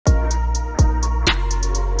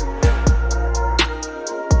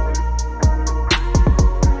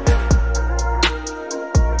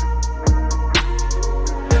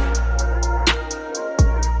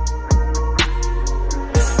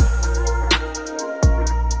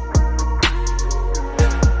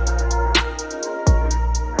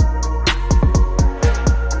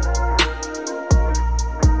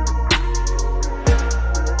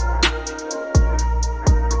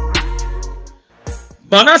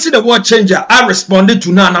Manasseh the word changer, I responded to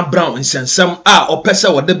Naana Brown in some or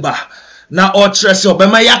pesa or the bar. Now or tress or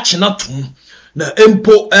bema yakchina tum. Na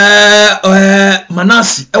empo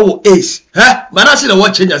Manasseh ace. Manasseh the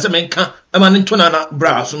word changer, some menka, a man into Naana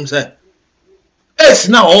Brown, some say. Ace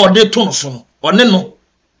now or de tonson, or no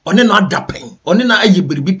dapping, or nena a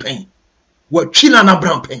be pain. What Naana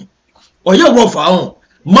Brown pain. Or your rough own.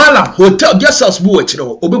 Malam hotel guest house watch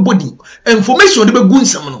obebody information de begun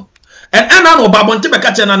samno and ana no babonte be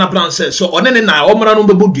ka Naana Brown say so onene na omra no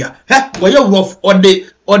bebodua we you rough or the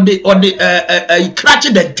cratch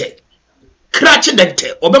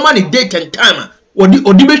dente obema ni date and time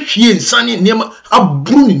odi be hwie nsane niam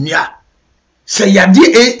abru ni nia say yade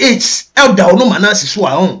elder no Manasseh so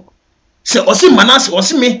a on say osi Manasseh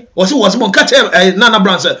osi me osi was bon ka Naana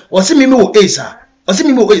Brown say osi me wo esa osi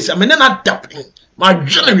me wo esa me na dapping my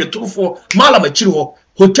general true for Malam Achiro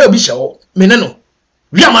hotel bisho meneno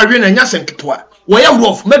we are marrying and yasen kitwa we are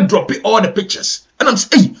rough me drop all the pictures and I'm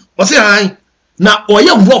say hey what's it now we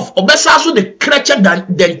are rough obesa so the cratch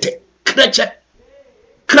dente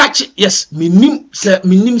cratch yes minim say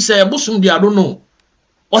bosum dia I don't know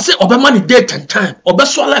or say obema ni date and time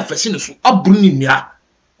obeso life person so abru ni nia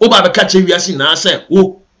oba be catch we asi na say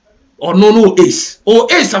oh or no ace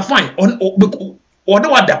are fine on or the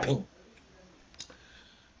what dapping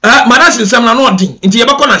Manasseh Samna no din nti ye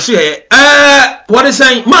bakọ na hye what is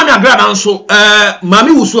saying mami agrada nso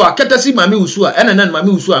mami wusu a ketasi mami wusu a enen mami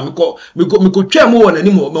wusu a miko twa mu won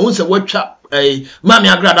anim ma won se watwa mami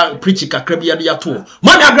agrada preach kakra bia de yato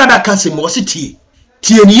mami agrada ka se mo se tie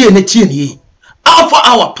niye alpha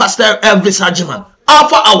hour pastor every sergeant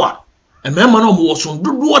alpha hour and me man no mo so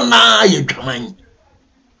dodo na ye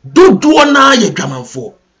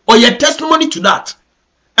dwamanfo or your testimony to that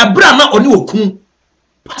ebra na oni okun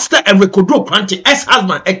Pastor Everkodro Kranti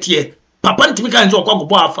ex-husband etie papa ntimika nzo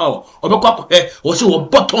okwagobo afa obekwa o se wo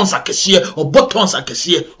buttons akese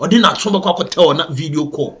o di na so bekwa kote na video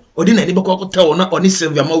call o di na ni bekwa kote na oni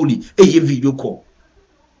Sylvia Mauli eye video call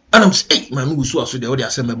anam say mami gusu aso de o di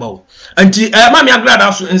asem ba o anti mami agrada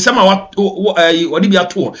aso nsema wa odi bia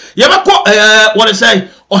to ye bekọ what they say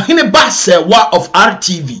OhenebaSerwaa of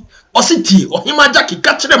RTV Ositi Ohemaa Jacky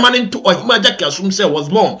kachire man into Ohemaa Jacky asum say was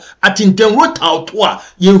born at Intenhuro to a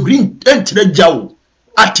ye rin entire jawo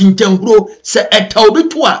at Intenhuro say etawbi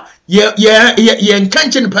to a ye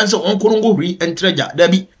nkanche ni panse onkorongo ri entire ja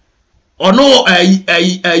dabi ono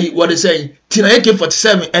what they say tina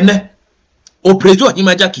AK47 ene o prezo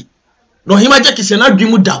Ohemaa Jacky no Ohemaa Jacky say na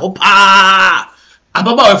dwimu da ho pa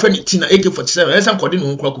ababa we friend tina AK47 esa nkode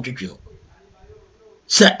no nkura kotwetwe no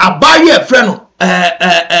say abaye friend no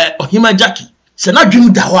Ohemaa Jacky se na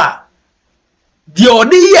dwim dawa de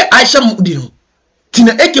odi ye Aisha Mudi no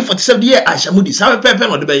tina AK47 de ye Aisha Mudi sa pepe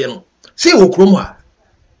no de be ye no se wo kromo a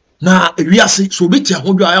na ewiase so beti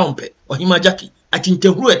ahodwo aya ompe Ohemaa Jacky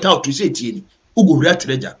atintenhuro eta otu se tie ni ugowura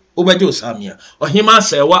treja obaje osamia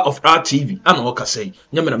OhenebaSerwaa of RTV ana o kasai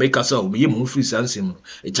nyame na make sa o me mu free sansem no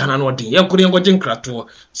e chana no den ye nkore ngoje nkrato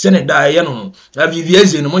se ne da ye no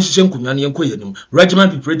avivieze no mo hihye nkunya ne yenkoye nim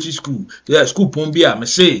regiment preparatory school school pombia me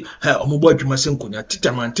say omugbo adwuma se nkunya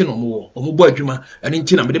titamante no mo omugbo adwuma ani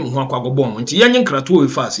nti na me de me ho akwagobo mo nti yenye nkrato we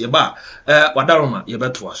fast ye ba wadaroma ye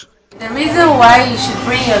beto aso. The reason why you should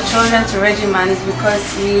bring your children to Regiment is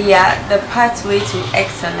because we are the pathway to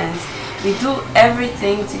excellence. We do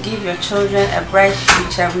everything to give your children a bright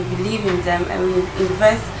future. We believe in them and we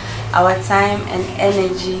invest our time and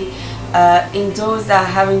energy in those that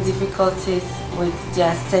are having difficulties with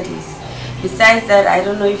their studies. Besides that, I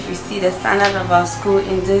don't know if you see the standard of our school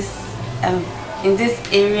in this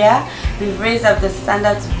area. We've raised up the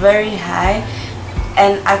standards very high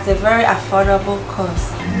and at a very affordable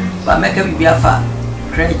cost. But make a biafa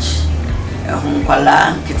crèche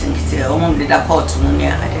kwala kitinkiti omo de da court no ne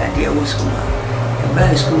ade wo school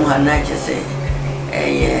e school ha na che say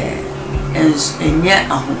enye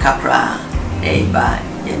ahonkapra e ba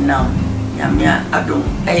ye nam nyamia adom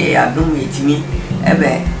adom etimi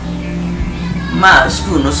ebe ma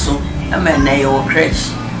school no so ama na ye wo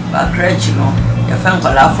crèche ba crèche no ye fan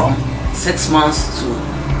kwala from 6 months to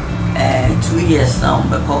 2 years now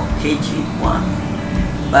because KG1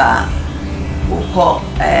 ba uko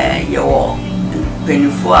yewo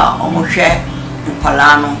penifo a omohwe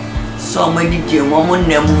nkwala no so modidie mo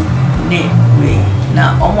nnamu ne we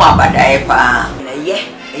na omo abadae pa na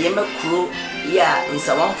ye makuro ya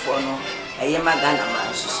nsawamfo no magana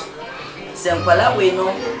manso se nkwala we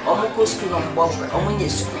no omo ko school no mbo omo nye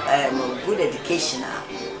school good education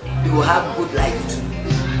you will have good life too.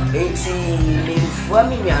 Eti me fo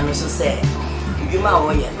mi nuano so se edwuma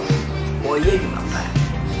wo ye no o ye dwuma pa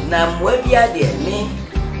na mwa bia de me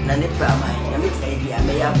na ne prama ya me try bia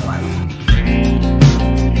me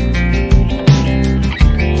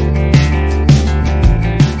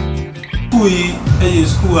We a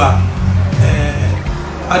school at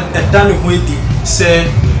done with the say a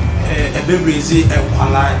baby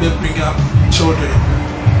bring up children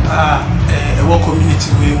a work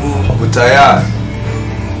community we move. But I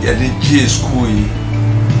did G school.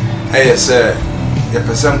 I say a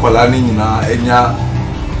person calling na enya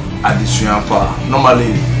addition pa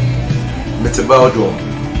normally metabaudo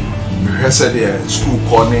me hwese de school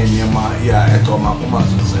corner nyema ya etoma kuma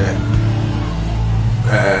so say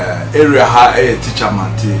area ha teacher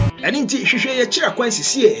mante and inti hwehwe ye kira kwansi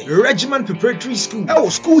sie Regiment Preparatory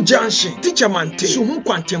School school junction teacher mante so hu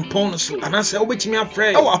kwantempon so anase obetimi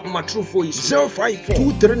afre ahomatrofo yi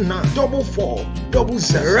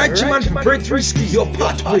 054394400 Regiment Preparatory School, your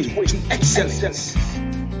pathway to excellence.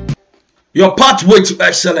 Your pathway to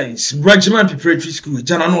excellence. Regiment Preparatory School.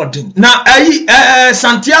 Jana no odin. Na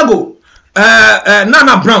Santiago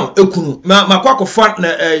Nana Brown ekunu makwako fa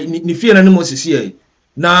ni fie na nimo sisi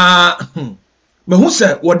na me hu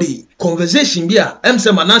se wodi conversation bia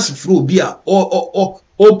emse manasi fro bia o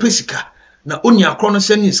pesika na oni akro no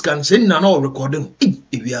seni scan seni na no recording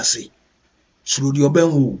ewiase suro di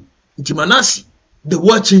obenwo nti manasi the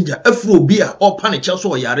world changer afro bia or panic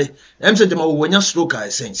so yare emse jama wo nya stroke I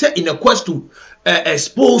say in a quest to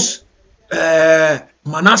expose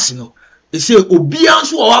manasi no they say obia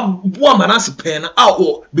so wa boa manasi pen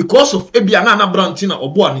because of ebia na brantina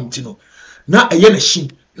oboa nintino na eye na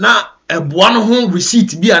shin na eboa no ho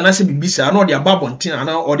receipt bia na se bibisa na o de ababontina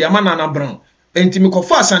na o de amana na brown enti me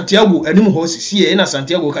kofa Santiago anim ho sisi na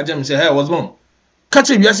Santiago ka jam say hey was born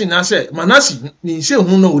kache biase na say manasi ni nse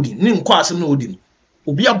hu na odi ni nkwa asem na odi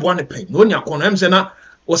obi aboa ne pen na oni akono em say na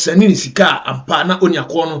o sani ni sika ampa na oni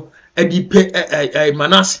akono edi pe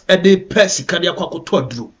manasi edi pe sika de akwakoto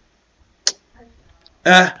aduro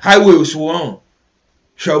highway so won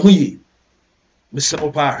hwa hu yi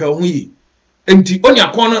Mr. Pa hwa hu yi enti oni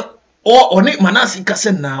akono oni manasi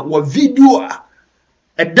kase na wa video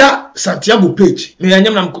eda Santiago page me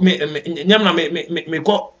nyam na me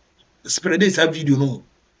ko spread this video no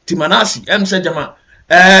ti manasi em say jama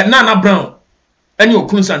Nana Brown any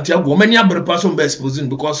okun Santiago many abere person be exposing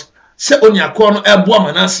because say oni akono eboa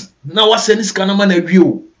manasi na wa send scan na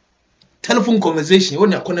wieo telephone conversation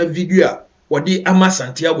oni akono video wodi ama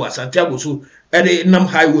Santiago so ede nam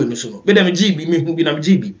highway no so no be dem GB me hu bi nam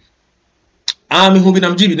GB me hu bi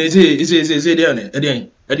nam GB na is there ne ede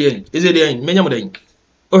is there menya modan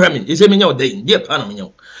Ohemi is menya odan die pa na menya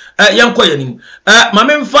yanko yanim ma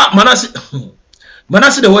memfa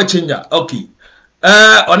manasi the world changer okay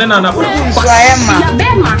on na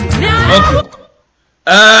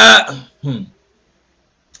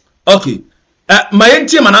okay okay my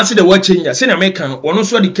enti manasi the world changer say na make kan ono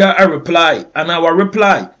so dika I reply and our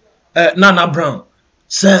reply Nana Brown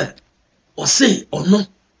say o say ono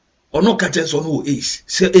catches on who is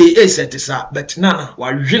say set is but Nana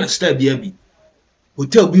wa hwe star bia bi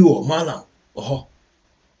hotel bi wo malam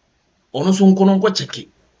ono so nkono nko cheke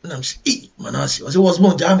nam si manasi o say was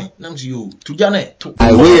born jame nam si yo to jane to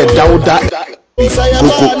I wear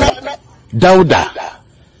Dauda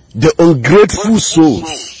the ungrateful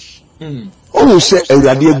souls oh say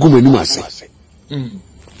awurade agumani ase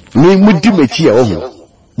me mudi mechi e ho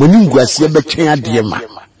moni nguase be twen ade ma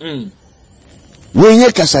we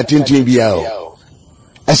ye kasa tenten bia o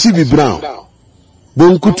Asibi Brown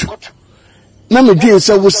bonkutu na me dwen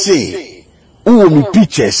se wo se wo mi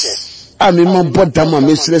pictures me ma bodama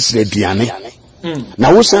me sresre diane na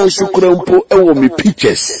wo san sukura mpo e wo mi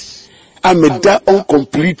pictures me da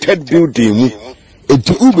uncompleted building mu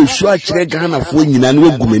eti ube shu a kire Ghana fo nyina na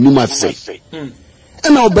wagumani ase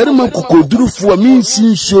na obarima kokodurufo mi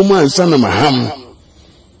nsinsuo mu ansa na maham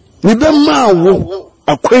ni be ma wo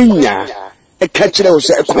akwanya e ka kire wo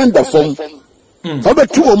se ekwanda fom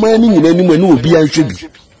obetu o man ni nyina ni mu ani obi anhwe bi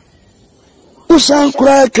usan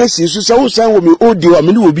kura kasi so sa usan wo mi odi wa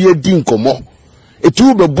me ni obi adi nkomo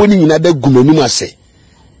etu be boni nyina da gumani ase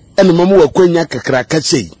ene mamu wakwanya kakra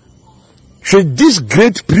kasei should this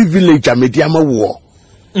great privilege amediama wo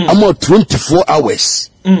ama 24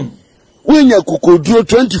 hours wenya kokoduro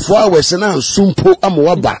 24 hours na nsumpo ama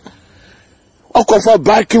waba okofa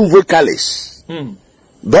backing vocalist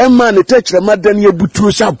bema ne techrema dan ye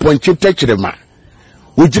butuo sha ponche techrema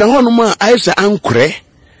ogira hono ma aisa ankure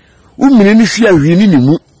umini ni hwe ahwini ni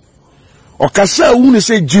mu okasa wu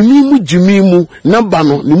se jimi mu na ba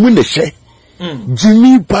no ni mu ne hye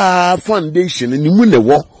jimi pa foundation ni mu ne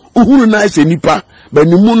wo uhuru na ase nipa ba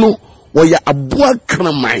ni mu no wo ya aboa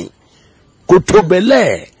kraman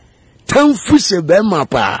kotobele tamfuse be ma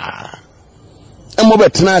pa emo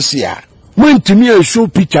betena ase a Mwentimi a show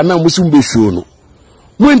picture na musimbe show no.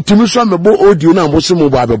 Mwentimi so amebo audio na musimu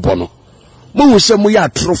ba bebo no. Mwu se mu ya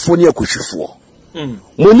atrofo ne akohwefo.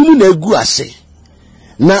 Monimu na egu ase.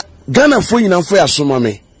 Na Ghana fo nyina fo yasoma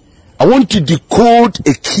me. I want to decode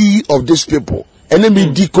a key of these people. And then me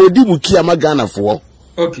decode mu key ama Ghana fo.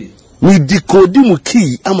 Okay. Me decode mu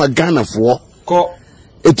key ama Ghana fo. Ko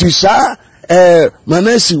it is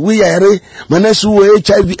Manasseh we are Manasseh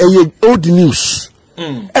HIV old news.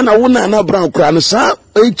 And I want na brown crown sa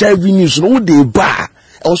HIV news no dey ba.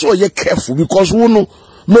 Also you careful because we no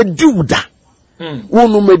meduda.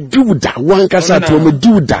 Wono meduda wan kasa to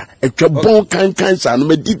meduda etwa bon kan cancer no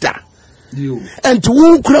medida. And to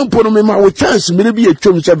won crampo no me ma wo chance me bi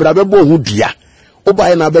etwam se bra be bo hu dua.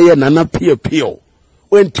 Obaye na be ye nana pio.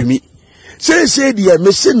 Wentimi. Say dia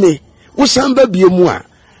me se me wo samba bie mu a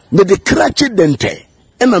me de crache dente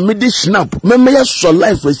and me de snap me me so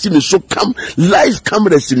life we see me so come live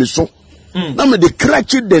camera see me so. Na me de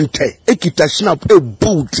crache dente ekita snap e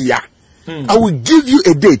boot ya. I will give you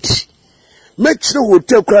a date. Make sure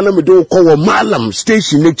hotel krana me do call Malam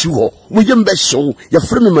station next you ho. We yembe so ya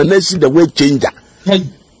frame me Manasseh the way changer.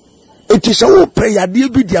 It is our prayer dear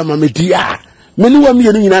be dia mama dia. Many wa me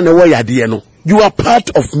nyina na wo yade no. You are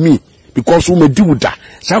part of me because we do that.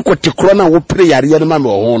 Sanko te krona wo prayer ya na me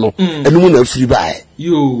ho no. Enu na free by.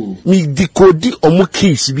 You me decode omo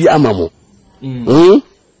case bi amamo.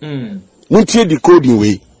 Muntie decoding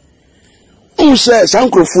we. Say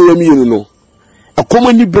sankrofo ya mi no.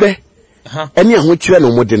 Akoma ni bre. Eni ahokyere na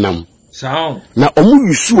omo de nam na omo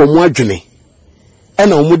yusu omo adwene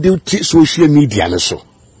ena omo de social media ne so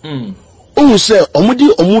se omo de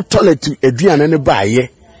omo toilet aduane ne baaye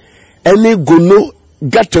ene gono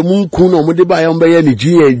gatamu nku na omo de baaye omo be ye ne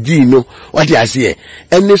GG no wati ase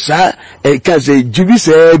ene sa kaze jibi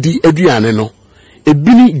se di aduane no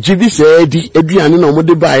ebini jibi se di aduane na omo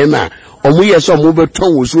de baaye na omo ye so omo be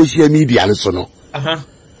ton wo social media ne so no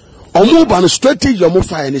omo ban strategy omo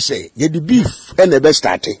fire ni say ye the beef and the best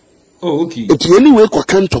starting. Oh okay. It anyway ko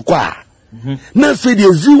kan to kwa. Na fe the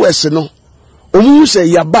viewers no. Omo say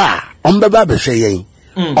ya ba, ombe ba be hwe yen.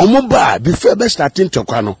 Omo ba before best starting to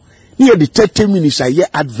kwa no. Near the 30 minutes a year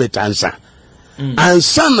advert answer. And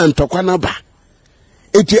son and to kwa na ba.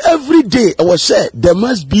 It every day I was say there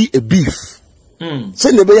must be a beef.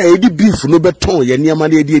 Say ne be ya the beef no be ton ye niam na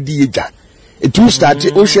ye di eja. It will start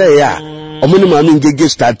o hwe ya. Omuni mami ngege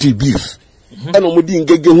start beef. And omudi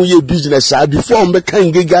ngege hu ye business before ombe kan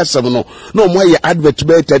ngege asem no na omo ye advert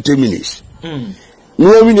be 30 minutes.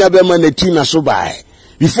 No we ni abema na tina so bai.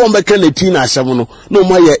 Before ombe kan na tina asem no na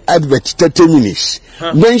omo ye advert 30 minutes.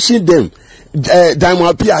 Mention them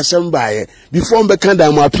CH0P asem bai. Before ombe kan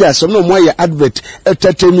CH0P asem no omo ye advert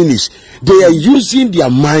 30 minutes. They are using their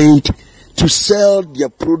mind to sell their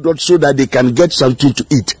product so that they can get something to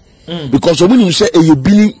eat. Because omuni say e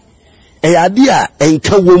bili idea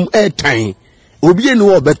enka wom airtime obi eni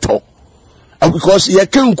wo beto because ye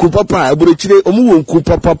kan ku papa aburochire omu won ku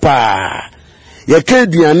papa ye kan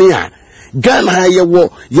aduane a Ghana ye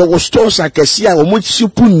wo stores akese a omu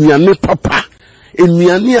chipu nuane papa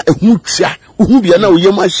enuane a ehutwa ohu bia na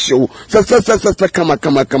oyem ahyew fe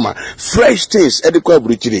kama fresh things e de kwa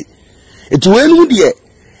aburochire etu wenu de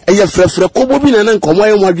eye frefre kobo bi na nkomo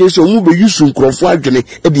aye mwadwe se omu be yusu nkrofo adwene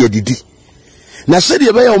e de adidi. Na said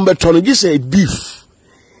ye be ya ombeto no gise beef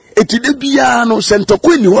etide bia no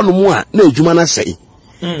sentokwe ni hono mu a na adwuma na sei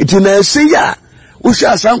etina ese ya wo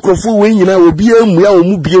hwa asankrofo we nyina obi amu ya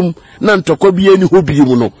omu biem na ntokwa bia ni ho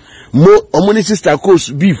biem no mo omuni sister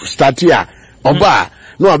course beef start ya oba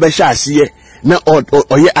no abehya ase na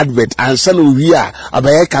oye advert ansa no wi a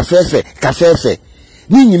abaye kafefe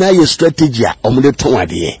ni nyina ye strategy a omude ton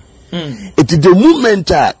ade. It is the moment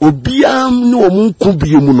obiam no omunku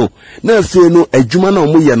biemu no na afi no adwuma na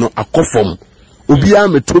omoye no akofom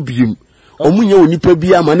obiam metobiem omunye onipa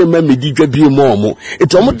bia ma na mamedi dwa biem omo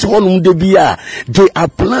it omote honum de bia they are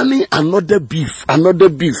planning another beef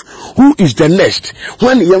who is the next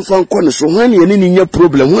when yemfa nko so when ye ni nya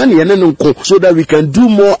problem when ye ne nko so that we can do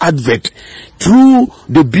more advert through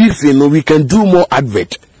the beef you know we can do more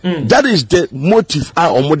advert. That is the motive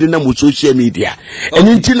of modern social media. And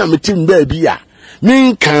until I'm a team baby,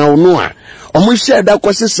 mean can no. Almost said that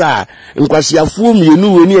was a sa, and was your fool, you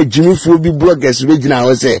know, when you're Jimmy Phoebe bloggers, original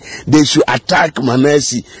was say they should attack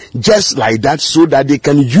Manasseh just like that so that they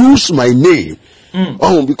can use my name.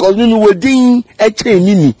 Oh, because we were doing a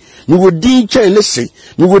chain, we were doing chain, let's say,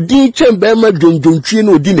 we were doing chain, Bama, don't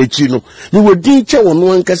chino, dinner chino, we were doing chain on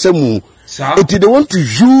one casamu. They want to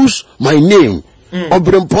use my name.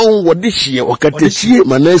 Obrempon wodihye wakatechie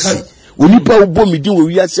Manasseh onipa ubo midi wo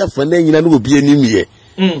wiase afana nyina no obi anim ye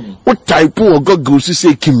What type of goggles to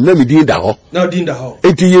say Kim na me din da ho. No din da ho.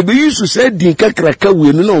 Enti ye be used to say din kakraka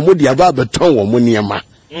we no mo dia ba beton wo mo niema.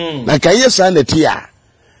 Na kan yesa na tia.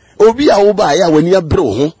 Obi a wo ba ya wani abre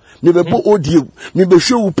ho. Me be bo audio, me be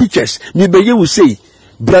show pictures, me be ye wo say.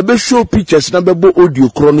 Bra be show pictures na be bo audio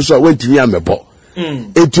kro no so wantimi amebo.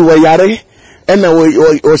 Enti wo yare ena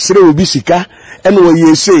wo sere obi sika ena wo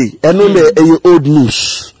ye say eno na old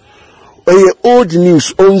news. Old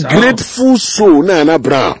news, ungrateful soul, Naana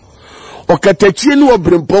Brown. Okatachie ni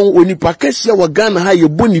wabrempon, onipa kesi wa Ghana ha ye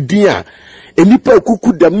boni dia. Enipa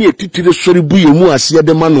kuku damni etitire sori bu yemu asiye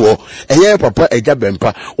de manuo. Eye papa eja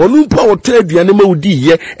bempa. Onumpa wotre aduane ma odi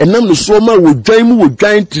ye, enam ne so ma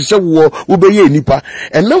wodwan ti se wo wobeye enipa.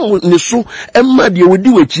 Enam ne so emma de wodi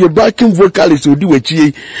wachie backing vocalist wodi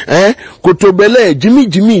wachie. Kotobele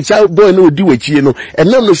Jimmy sa boy no wodi wachie no.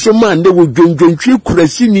 Enam ne so ma nde wodwondwontwe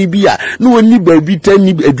kurasi ni bia no woni baabi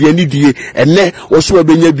tani aduane die. Enne wo so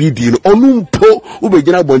abenya bi di no. Onumpo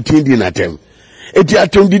wobegyina bontin di natem. Eti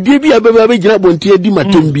atondidie bi abeba be gina bontia di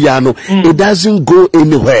matembia no, it doesn't go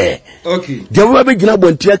anywhere. Okay. Jawa be gina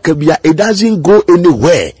bontia kabia, it doesn't go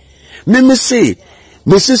anywhere. Me say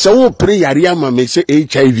so wo pray yare ama me say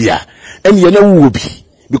HIV a en ye na wo bi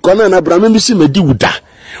because na Abraham me say medi wuda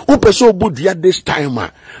wo pese obodua this time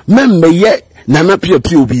a me ye nana pia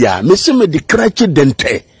obi a me say me de crack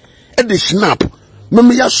dente e de snap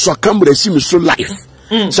me ya so camera si me so life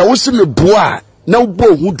so wo se me boa na wo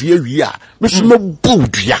bo hu dua wi a me so me bo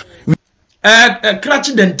dua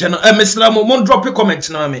crack dente no mesla mo drop a comment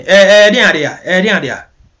na me dia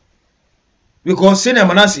because say na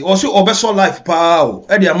Manasseh o so obeso life pa o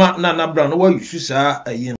e dia ma na bra no wa yusu sa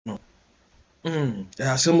ayi no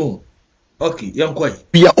asemo okay yankoi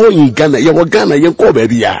bia o in Ghana ye wo Ghana ye ko ba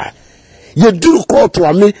bia ye duru court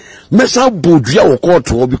wa me mesa bodua wo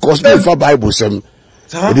court wo because the Bible sem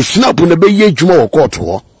the snap na be ye djuma wo court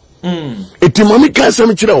wo etimami ka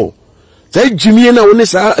sem kire o say jimie na woni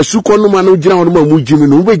sa asuko no ma no gina ho no ma mu jimi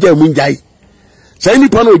no be ja mu njai say ni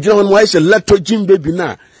pa no gina ho no wa se leto jim baby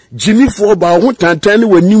na Jimmy for ba ho tantan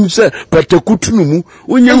wa nim se patakutunu mu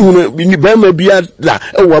onya hunu ni ba ma bia la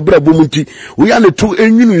e wa bra bomunti wo ya ne to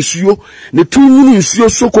enwunu nsuo ne to nwunu nsuo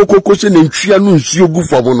sokokoko se ne ntwia no nsuo gu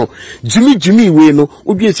fo no Jimmy we no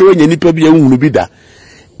obi se wanya nipa bia hunu bi da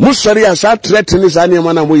musori asa threaten sa ne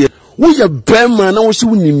ma na mo ye wo ye bema na wo se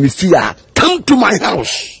woni mifia come to my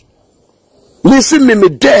house me se me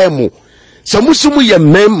demo sa musumu ye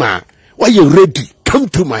mema why you ready come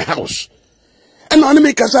to my house. And on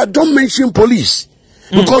make us don't mention police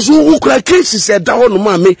because who cry cases said that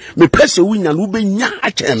one me person win and ube nya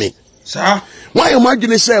acheme. Sir, why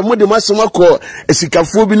imagine say mo de masama ko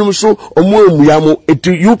esikafo binom so omo emuyamo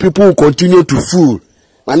you people will continue to fool.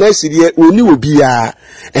 Manasi de oni obi a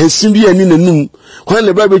ensin bi ani nanum when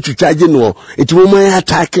the bible to charge no it will my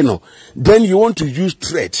attack no then you want to use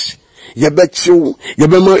threats. You bet you be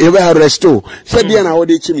arresto said na wo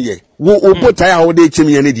de chimye wo obotai wo de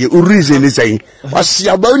chimye ne de reason is saying was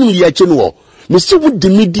ya ba ni ya chinwo me se wo de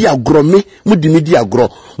media agro me mo de media agro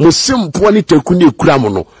mo simpo ne taku ne kura mo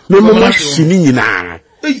no me mo machine nyina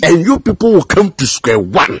and you people will come to square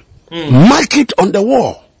one. Mark it on the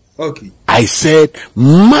wall. Okay, I said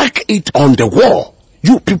mark it on the wall.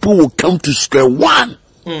 You people will come to square one.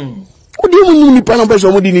 What do you mean ni pa na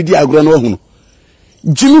beso mo de media agro no hu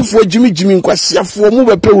Jimmy nkwasiya for mo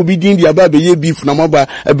be pe obi din dia ba be ye beef na maba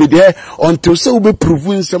abede until say we be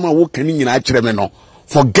prove some wo kan nyina akire me no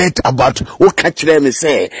forget about what kire me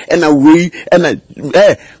say and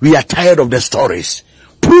we are tired of the stories.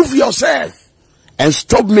 Prove yourself and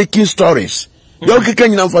stop making stories. Don't kika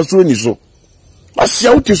nyina mfaso ni so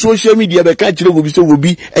asia uti social media be ka kire obi so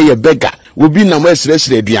obi eye beggar obi na mo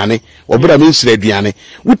esresre aduane obra me esre aduane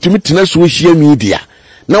wutimi tena social media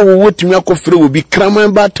na wo wotumi akofre wo bi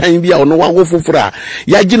kraman ba tan bia ono wago fofora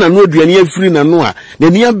ya gina no aduane afiri na no a na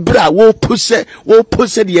ni abra wo pose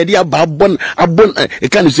de ye abon e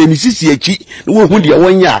kan se ni sisi achi wo hu de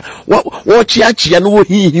wonya wo chiachia no wo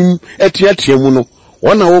hihim etiatia mu no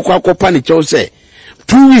wona wo kwakopa ne chew se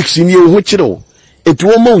 2 weeks ni wo hu kire wo eti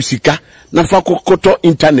wo ma usika na fa kokoto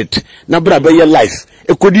internet na bra be ye life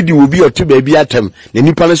e kodidi wo bi otu ba bi atem na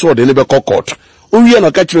nipa ne so de ne be kokot o wie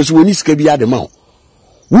na ka kire so woni sika bi ade ma wo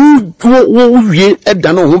wie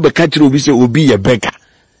eda no ho be ka kire obi se obi ye beggar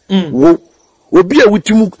wo obi a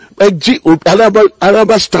wutimu agi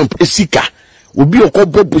araba stamp esika obi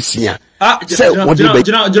okobo busia say what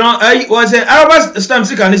the was araba stamp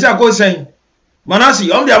sika ni say akosen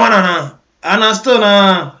Manasseh on the manana and still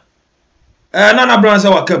na Nana Brown say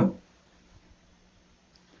wakam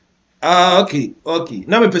okay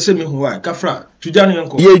na me pese me ho wa kafra tujanu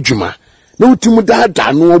yanko ye djuma no timu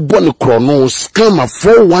dada no bon krono scam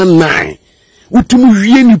 419 utimu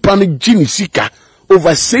wie nipa no gini sika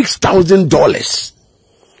over $6,000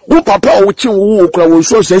 wo papa wo che wo kra wo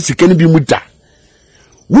so se sika ni bi mu da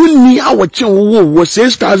wonni a wo che wo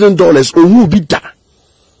 $6,000 ohu bi da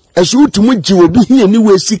eso utimu gi obi hia ni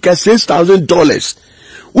we sika $6,000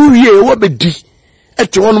 wo wie wo bedi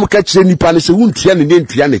ete wonom ka kire nipa no se wuntua ne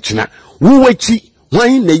ntua ne kina wo wachi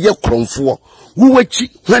hwan na ye kromfo wo wachi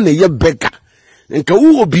hwan na ye bega nka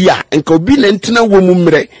wo obi a nka obi na ntena wo mu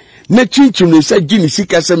mre na chinchim ne sa gini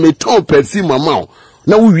sika se meton perfume ama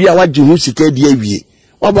na wo wi a waje hu sika di awie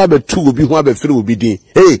waba be tu obi hu abefere obi din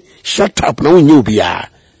hey shut up na wo nye obi a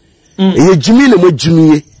ye jimi na mo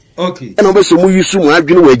jimi okay and obeso mo yusu mo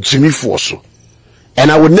adwene wa jimi for so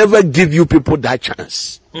and I will never give you people that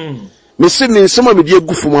chance me say me some me dey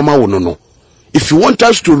gufu mama wo no if you want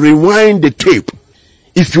us to rewind the tape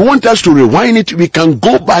if you want us to rewind it we can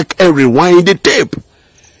go back and rewind the tape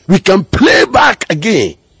we can play back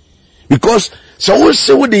again because so we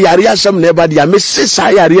say with the area some never there me say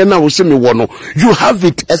say area na we say me wo no you have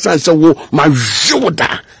it essence wo ma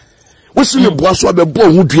joda we say me boaso be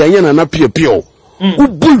bo hu duan na na piepie o wo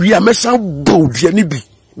bo wi a me san bo duan bi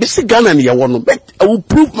me say Ghana na ye wo no but I will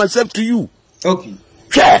prove myself to you okay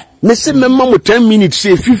yeah me say me mama 10 minutes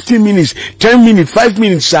say 15 minutes 10 minutes 5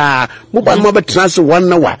 minutes mo ba mo be transfer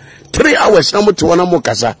 1 hour 3 hours na mo to wana mo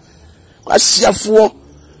kasa asiafo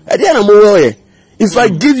e dey na mo wo if I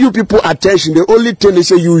give you people attention, the only thing they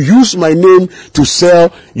say you use my name to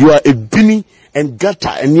sell, you are a bini and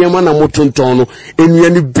gata and yamana motontono and you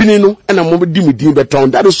are binino and a momodi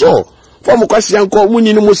beton. That is all. For Mokasi uncle,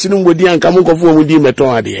 Muni no Muslim with the Ankamuko for Mudi beton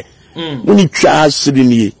idea. Muni charge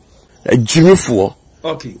sitting a Jimmy for.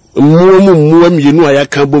 Okay. Mum, you know, I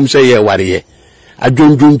can't boom say, warrior. I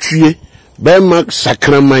don't tree, Bemak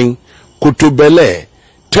Sacramine, Kotobele,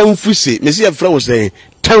 Tamfusi, Monsieur Fro was saying,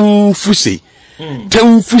 Tamfusi.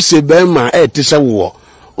 Tamfusi Bema tisa wo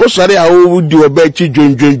o sare a wo di obachi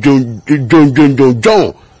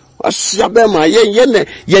John asia Bema ye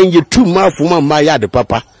ye two ma fu ma ya de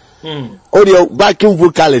papa o de backing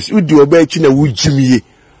vocalist u di obachi na wo jimiye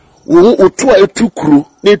wo to a etukuru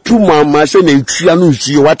na etu mama se na etua no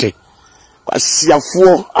nsuye wate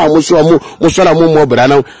asiafo a mo so la mo bra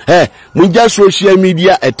na mo ja social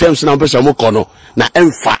media attempts na pesa mo kono na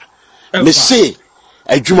emfa me say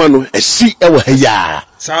adwuma no esi ewo haya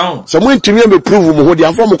sound someone timi me prove mo ho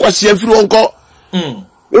dia fo mo kwase afiri wonko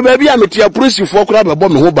we ba bia metia police fo kura be bo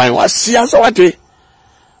me ho ban wasia so wate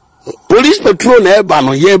police patrol na eba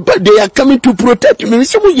no ye they are coming to protect me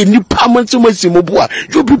so ye ni pamon so mo boa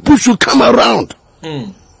you people should come around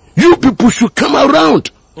you people should come around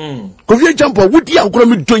ko vie jump wo dia akura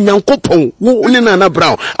me do nyankopon wo ne Nana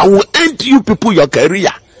Brown I will end you people your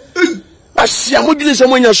career asia mo dine se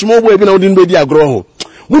mo nya small boy bi na odin be di agro ho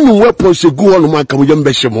munu weapons egu ho no maka mo jam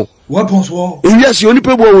be hye weapons wo yes oni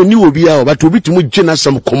pe bo oni obi a but obi timo gina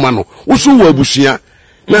sam koma no wo so wo abusua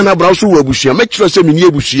Nana Brown so wo abusua make sure say me ni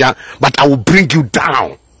abusua but I will bring you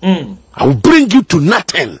down I will bring you to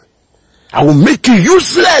nothing I will make you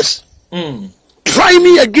useless try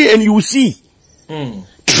me again and you will see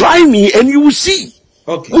try me and you will see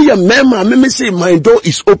okay we are mema me say my door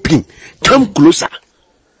is open come closer.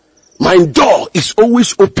 My door is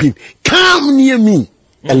always open. Come near me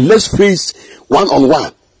and let's face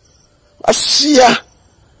one-on-one. Asia.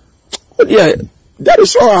 Yeah, that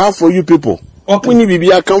is all I have for you people. When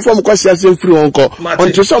you I come from because I say free uncle.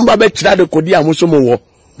 Until somebody try to code ya musomo wo.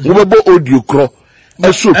 We bo audio cro.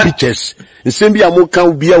 Also pictures. Nsem bia mo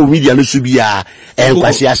kan bia o media no so bia e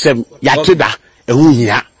kwase asem yateda ehun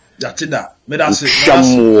hia. Yateda. Me da say.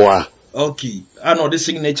 Shamwa. Okay. I know the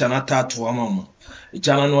signature na tattoo amama.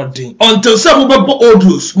 Channel no thing until some mobile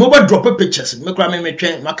audios mobile drop pictures me kra me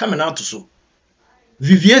twen ma come na to so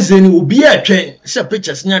Vivier Zeni obi a twen say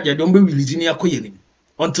pictures nya de don be release ni akoye ni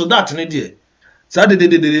until that ne de sa de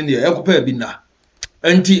ne ekopa bi na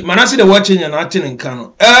enti Manasseh de watching na atin nkan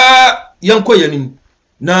no yankoye ni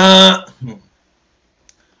na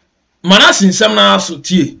Manasseh nsam na so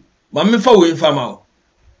tie ma me fa we mfa ma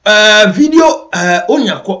video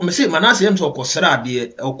onya me say Manasseh em so okosra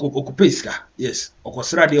de okupeska yes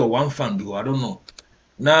okosra de one fan bi I don't know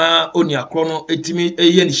na onya kro no etimi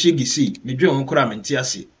eye ni shegisi me dwe ho kra menti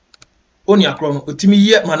ase onya kro no etimi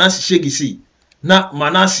ye Manasseh shegisi na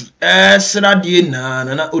Manasseh sra de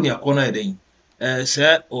na onya kro no eden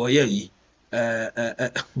se oye yi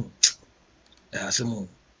asemu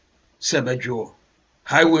se bedwo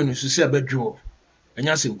highway no se bedwo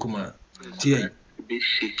enya se nkuma tie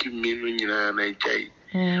shaking me when you're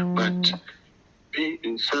but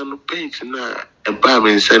insano paint na a bam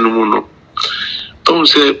in Sanuno.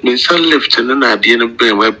 say me son left and then I didn't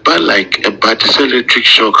bring my bad like a bad electric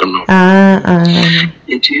shock no.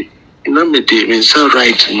 It no me dey me son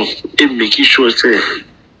right no. It make sure say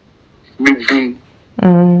me boom.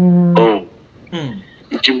 Oh.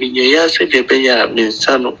 It me ya say the be ya me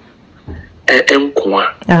son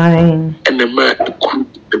enkwa. And the man could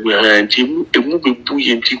emu be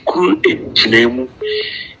buoyant crew chinemu.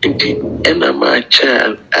 And I'm a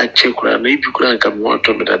child, I check around, if you can't come on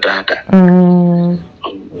to me that data. And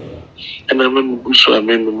I'm so I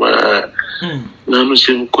mean, my Nana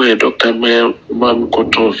same queer doctor, my mom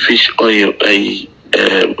cotton fish oil,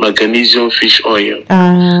 magnesium fish oil,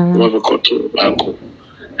 one cotton tobacco.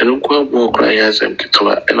 And I'm quite walk right as I'm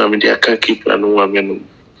and I'm the car keep and woman.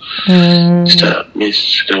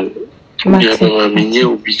 Miss. Yeah,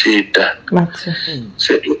 will be said that.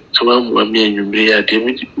 Said to one man, you may have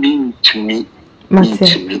mean to me. On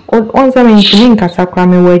some in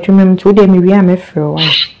Casacrame, where you mean to them, maybe I'm a for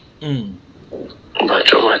one.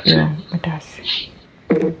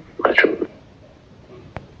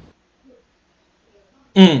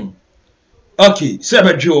 Okay,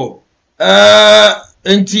 Seba Joe.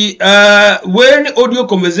 When audio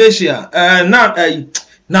conversation,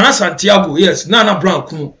 Nana Santiago, yes, Nana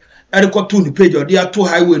Brown. I got to page or there two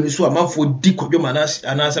highway so a man for Dick Ohemaa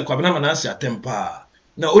and answer Kwabena temper.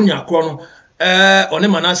 Now only a chrono,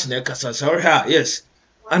 Ohnemaa Casa, yes,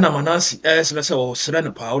 Anna Manasi, as Vessel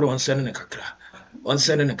Serena Power on sending a cacra, on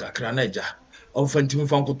sending a cacra neja, on Fentim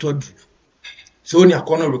Funko Todd. So only a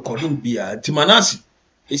corner recording beer, Timanasi.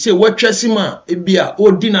 He said, what Chessima, a beer,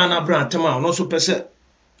 or dinner brand, Tama, and also per se.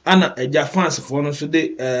 Anna, a Jaffancy for no so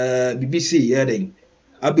de BBC hearing.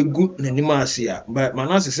 I be good Nenimasia, but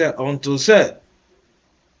Manasseh said until say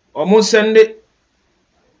almost send it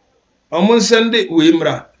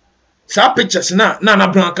Wimra. Sa pictures na Nana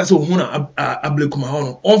Blanca so huna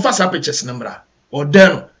ablekuma on fa sa pictures number or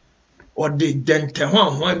den or the dente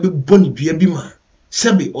one be boni bi ma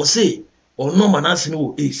sebi or say or no Manasseh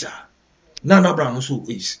no is Nana Brown so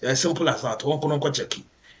is as simple as that one kono ko Jacky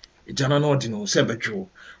e jana no ordinary sebetwo.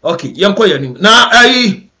 Okay yanko yanim na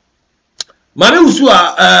Mami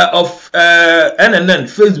Usua of NNN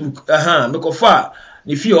Facebook meko fa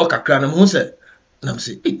ni fi o kakra na mo se na me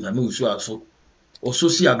say Mami Usua so o so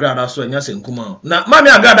si agrada so anya se nkuma na Mami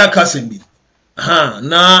agrada ka sem bi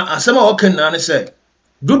na asema o ken na ne se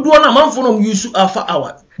dodo na manfo no use afa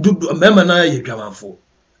hour dodo mema na ye dwamanfo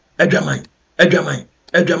adwaman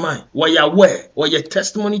we are aware or your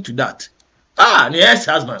testimony to that ne yes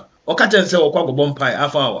husband o ka ten se o kwa go bompai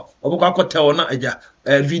afa hour o kwa ko tell na aja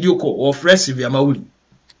video call or fresh via mauli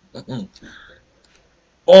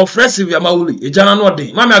or fresh via mauli e jana no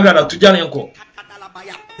de Mami agrada to jana enko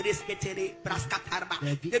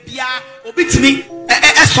ebia obitimi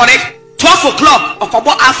sorry 12 o'clock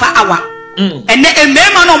okobo afa hour ene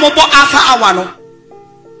emema no mobo afa hour no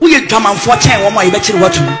we dwamanfo chen wo mo ye be kire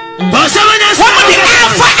watu bo se wona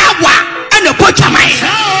afa hour ene po jaman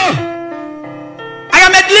I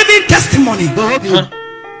am a living testimony.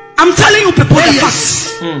 I'm telling you people the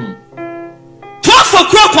facts. 12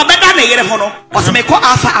 o'clock or better than a hono was make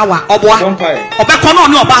half hour or boy or back on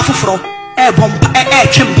your bath for a bomb a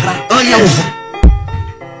chimpra. Oh yes.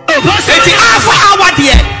 Half hour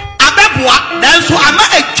dear. A bebwa, that's why I'm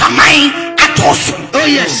a chamain at us. Oh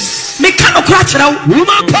yes. Make no clutch now.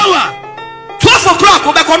 Woman power. 12 o'clock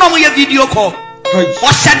or back on your video call.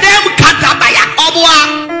 What's a damn cantabaya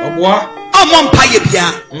or boy? Mompaye bia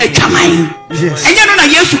e twaman enye no na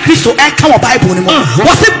Yesu Kristo e ka wo Bible ni mo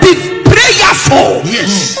was it be prayerful.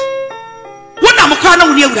 Yes. Wona mo kwa na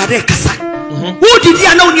woni awurade kasa wo didi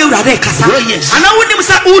ana woni awurade kasa ana woni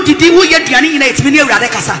msa wo didi wo ye duane nyina etimi ni awurade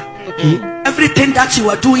kasa. Everything that you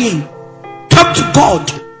are doing, talk to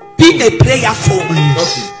God, be a prayerful.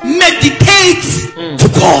 Meditate to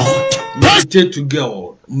God. Meditate to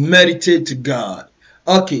God. Meditate to God.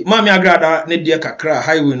 Okay, Mami agrada ne dia kakra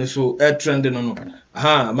highway no so trend no.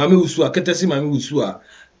 Mami Usua ketesi Mami Usua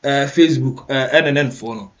Facebook NNN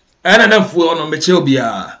phone no. NNN phone no meche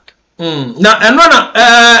obia. Na eno na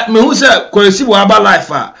me hu se kwesi bo aba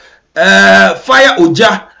life fire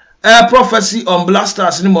oja prophecy on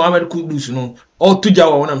blasters ni Mohammed Kudus no. O tuja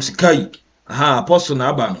wa wona msikai. Apostle na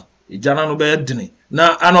aba no. Ijana no be dini.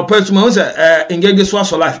 Na anopetu me hu se engege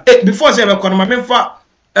so life. Before say be kono ma memfa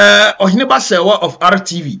OhenebaSerwaa of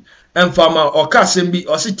RTV and farmer or Kasembi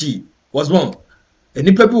or City was born. And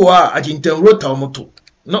the people are at Inten Road Tamoto.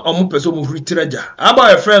 Not a more person who retreasure.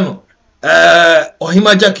 About a friend,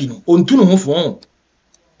 Ohemaa Jacky, on two home.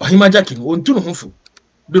 Ohemaa Jacky, on two home.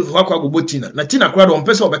 Don't walk about Botina. Natina crowd on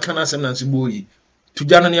person of a canas and Nancy Boy to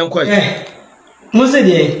Janani and Quiet. Mose,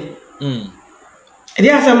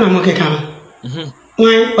 dear, some monkey come.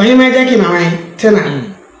 Why, Ohemaa Jacky, my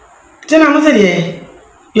Tena. Tena, what's it?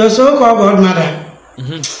 Your so called godmother.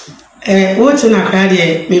 What's in a crowd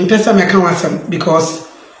here? Me pesa me can because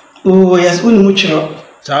oh yes, mucho.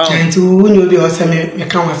 And to you be also me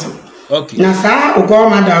can okay. Na sa o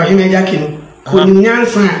godmother Ohemaa Jacky no. Ko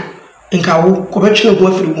nyansa nka wo ko betwe no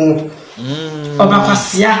afiri mu. Oba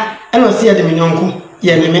kwasia e no se de me nyonko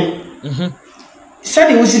ye ne me.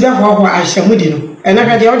 Sadi wusi be ho ahyamudi no. E na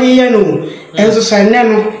ka de odi ye no. Enso so ne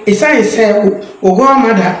no e sai se o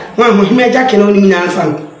godmother wa Ohemaa Jacky no ni nyansa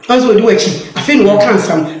no. Also do wachi afi no kan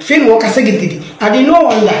sam afi no ka segedidi ade no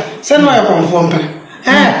wonder say no ya conform pa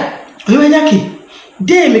Ohemaa Jacky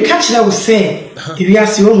de me catch that we say if you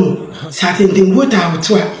ask you certain thing what out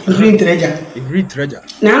to green treasure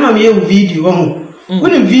na ma me video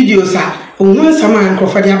when video sa o sama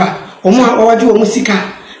nkrofo de aba o mo awaje o musika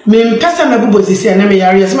me mpesa na bubo sisi na me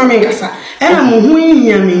yare sama me nkasa e na mo hu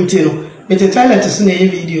hia me ntino me te toilet so na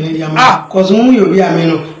video na dia ma cause mo yo bi ame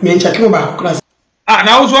no me nchake mo ba class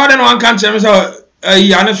na wo so ade no anka ntem se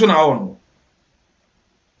yane so na wo no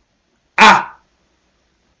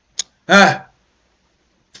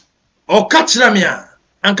o kachira me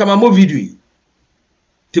anka ma mo video yi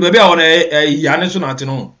ti be bia wo na yane so na ate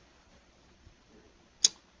no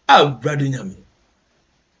brother nyame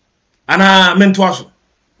ana mento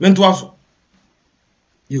aso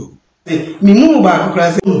yo mi mu ba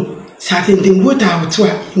class certain thing what out to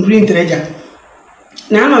green treasure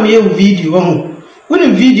na ma me video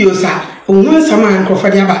when video sa o sama nkrofo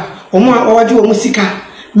de aba o mo awaje o musika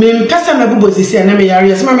me mpesa na bubo sisi na me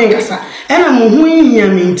yare sama me nkasa e na mo hu hia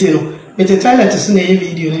me ntino me te toilet so na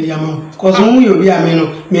video na dia ma cause mo yo bi ame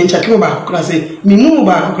no me nchake mo ba class mi mu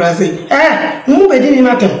ba class mu be di ni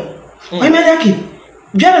matem Ohemaa Jacky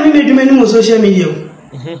jara mi meduma ni mo social media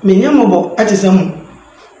me nyamo bo atesam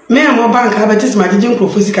me am bank abatis ma gije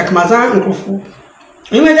nkrofo sika kamaza nkrofo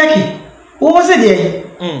Ohemaa Jacky wo se de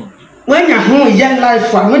when ya ho ya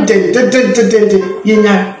life wa no den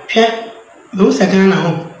yenya hwe no se Ghana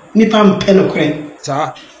ho nipa mpe no kore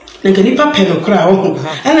sa na ke nipa pe no kore ho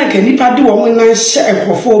ana ke nipa de wo mo nan hye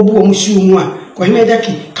ekofo obu wo mo hye mu a Ohemaa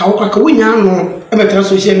Jacky ka wo ka wonya no e betra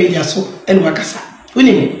social media so e no wakasa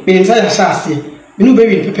woni me nsa ya shaase me no be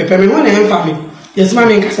wi pepe me ho na emfa me yes ma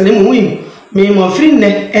me nkasa ne mo wi me mo free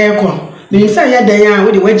ne e ko me nsa ya dan ya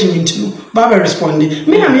wo de wagimi ntinu baba respond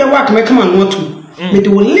me na me ya work me come on to me the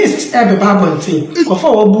list ebe Bible ntin ko fa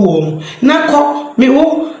wo bu wo na ko me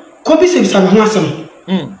wo ko bi se bisa me ho asem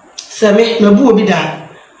se me bu obi da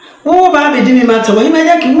wo ba be di me mata Ohemaa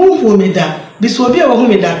Jacky wo hu me da bi so obi e wo hu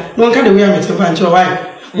me da no nka de we am te fa nchiro why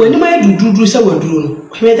when ma dududu se wo duru no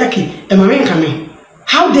Ohemaa Jacky e ma me nka me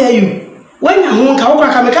how dare you when ya ho nka wo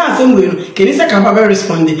ka me ka asem we no ke ni se ka ba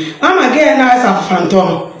respond mama ge na asa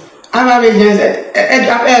phantom ama be jense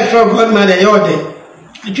e from God mother yode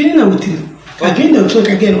adwini na wutiri adwini na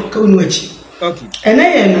utoka again ka unu achi okay ena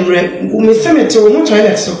ye numre me se me te wo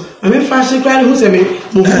toilet so ame fa she kra hu se me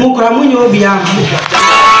mo kra mo nyo obi am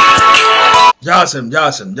jasem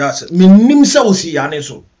me nim se o si yane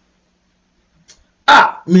so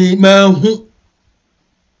me ma hu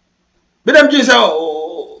bedam ji se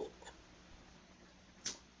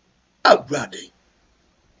brother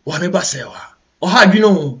OhenebaSerwaa o ha adwini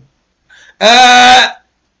ho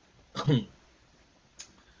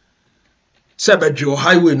Sabadjo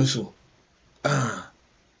highway no so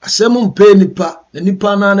asem mpe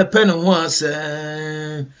nipa na pe ne ho ase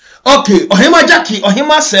okay Ohemaa Jacky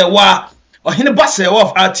OhenebaSerwaa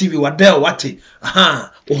of RTV wadel wate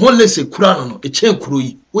o ho lese kura no e chen kuro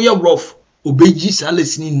yi wo ye rough obeji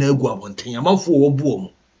salesini na agu abonten amanfo wo buo mu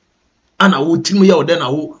ana wo timu ya ode na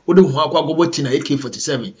wo de ho akwa goboti na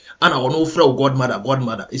AK47 ana wo no frɛ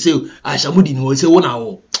godmother e say ahyamudi ni wo say wo na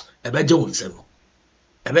wo ebeje wo nsem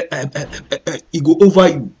it go over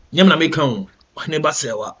you nyam na make kan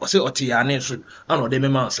OhenebaSerwaa o say oti ya ne so ana ode me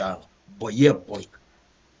man sa boy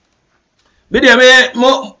be de me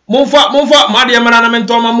monfa ma de mara na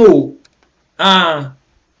mentoma mo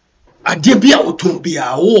ade bia oton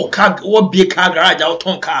bia wo bie car garage wo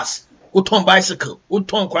ton cars wo ton bicycle wo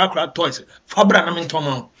ton kra toys fabra na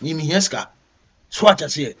mentoma ni mi heska so acha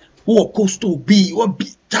say wo costo bi wo bi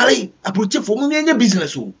tare approach for me nya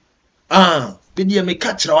business o be de me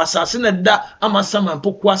catch ra wasase na da amasama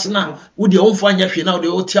mpokwa se na wo de wonfo anya hwe na wo de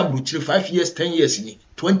wo ti abrochire 5 years 10 years ni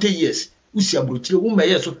 20 years usi abrochire wo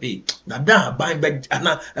meye so pe na da ban be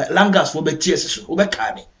ana langas for be ties so wo be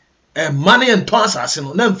ka ni money and tons asase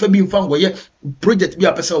no na mfa bi mfa ngoye project bi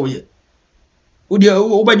apesa wo ye wo de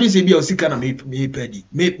wo ba dwese bi o sika na me pedi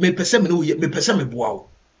me pese me no ye me pese me boa wo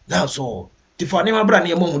that's all tifani ma bra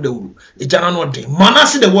ne mo dawuru ejana no den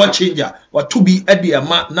Manasseh the world changer wa to be edi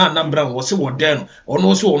ama Naana bra wo se wo den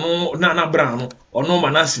ono so ono Naana bra no ono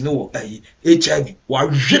Manasseh ne wo ayi HIV wa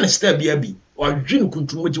hwene step bia bi wa hwene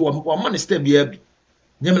kuntumoji wa man step bia bi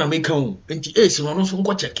nyem na meka ho enti esi no so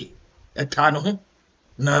nko cheke eta no ho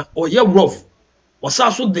na oye rough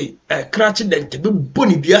wasa so de crash dent be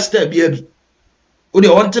boni bia step bia bi o de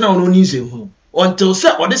on tena ono ni se hu until say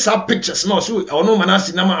all these pictures no so ono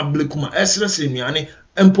Manasseh na ma ablekuma esrese nuane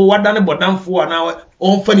empo wada ne bodanfo na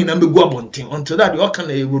on fani na mbegu abonten until that you can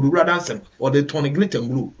a rodura dancem or the tony glitter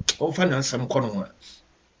blue on fani ansem kono ho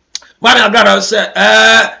man I gotta say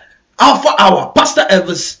alpha hour Pastor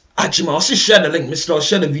Elvis Achima also share the link Mr.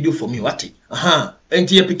 share the video for me what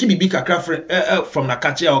enti ye piki bibi kakra from na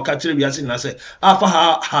kache or kache bi ase na say alpha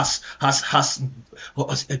has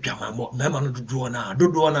edwama mo na no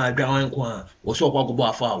dodo na edwaman kwa wo so kwagobo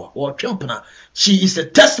afa awa wo twempna she is a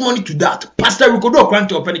testimony to that Pastor Rekodo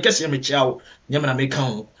Kranti openi kese me chiawo nyama na meka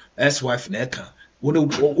ho ex wife na eka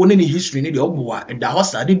woni ni history ni de oboa da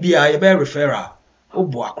hosta de bia ye be referral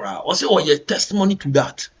oboa kra o say o ye testimony to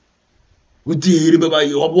that udi iri baba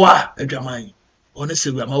ye oboa edwaman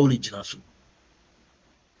honestly am original so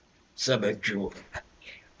sabedwo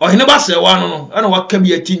OhenebaSerwaa no ana waka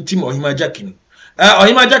bi atintim Ohemaa Jacky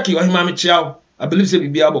Ohemaa Jacky Ohemaa me chiawo I believe say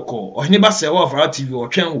bibia boko OhenebaSerwaa for TV o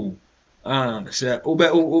twen wo say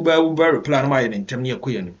oba reply na my ntem ne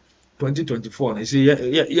ekoye no 2024 na say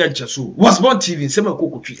ye nchaso was born TV say me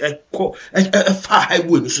kokotwi fa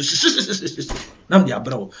highway so nam dia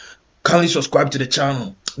brawo. Kindly subscribe to the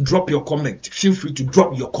channel, drop your comment, feel free to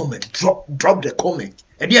drop your comment, drop the comment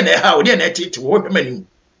and then how then it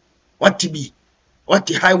what to be what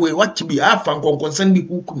the highway what to be I found concern me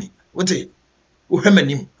hukumi what it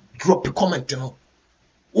Ohemaa drop a comment no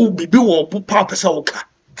o bibi wo pa pesa wo ka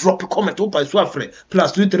drop a comment o pa so afre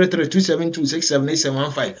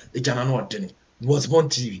 +23327267875 the channel no was born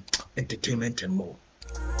TV entertainment and more.